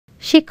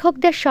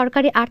শিক্ষকদের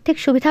সরকারি আর্থিক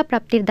সুবিধা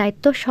প্রাপ্তির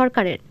দায়িত্ব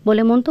সরকারের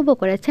বলে মন্তব্য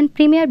করেছেন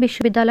প্রিমিয়ার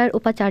বিশ্ববিদ্যালয়ের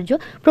উপাচার্য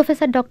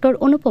প্রফেসর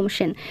ড.অনুপম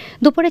সেন।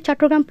 দুপুরে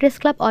চট্টগ্রাম প্রেস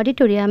ক্লাব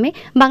অডিটোরিয়ামে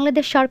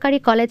বাংলাদেশ সরকারি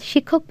কলেজ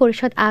শিক্ষক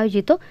পরিষদ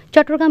আয়োজিত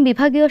চট্টগ্রাম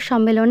বিভাগীয়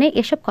সম্মেলনে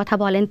এসব কথা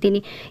বলেন তিনি।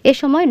 এ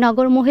সময়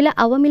নগর মহিলা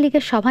আওয়ামী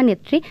লীগের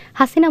সভানেত্রী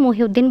হাসিনা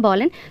মহিউদ্দিন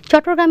বলেন,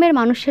 চট্টগ্রামের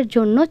মানুষের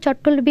জন্য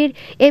চট্টলবীর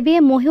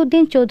এবিএম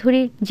মহিউদ্দিন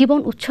চৌধুরী জীবন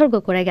উৎসর্গ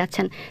করে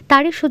গেছেন।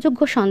 তারই সুযোগ্য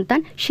সন্তান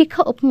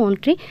শিক্ষা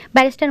উপমন্ত্রী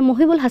ব্যারিস্টার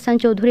মহিবুল হাসান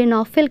চৌধুরী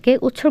নওফেলকে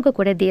উৎসর্গ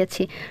করে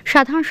দিয়েছি।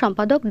 সাধারণ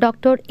সম্পাদক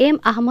ড.এম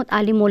আহমদ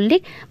আলী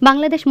মল্লিক,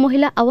 বাংলাদেশ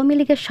মহিলা আওয়ামী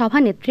লীগের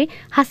সভানেত্রী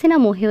হাসিনা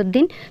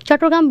মহিউদ্দিন,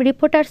 চট্টগ্রাম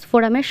রিপোর্টার্স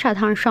ফোরামের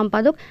সাধারণ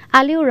সম্পাদক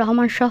আলিউর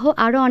রহমান সহ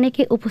আরও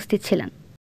অনেকে উপস্থিত ছিলেন।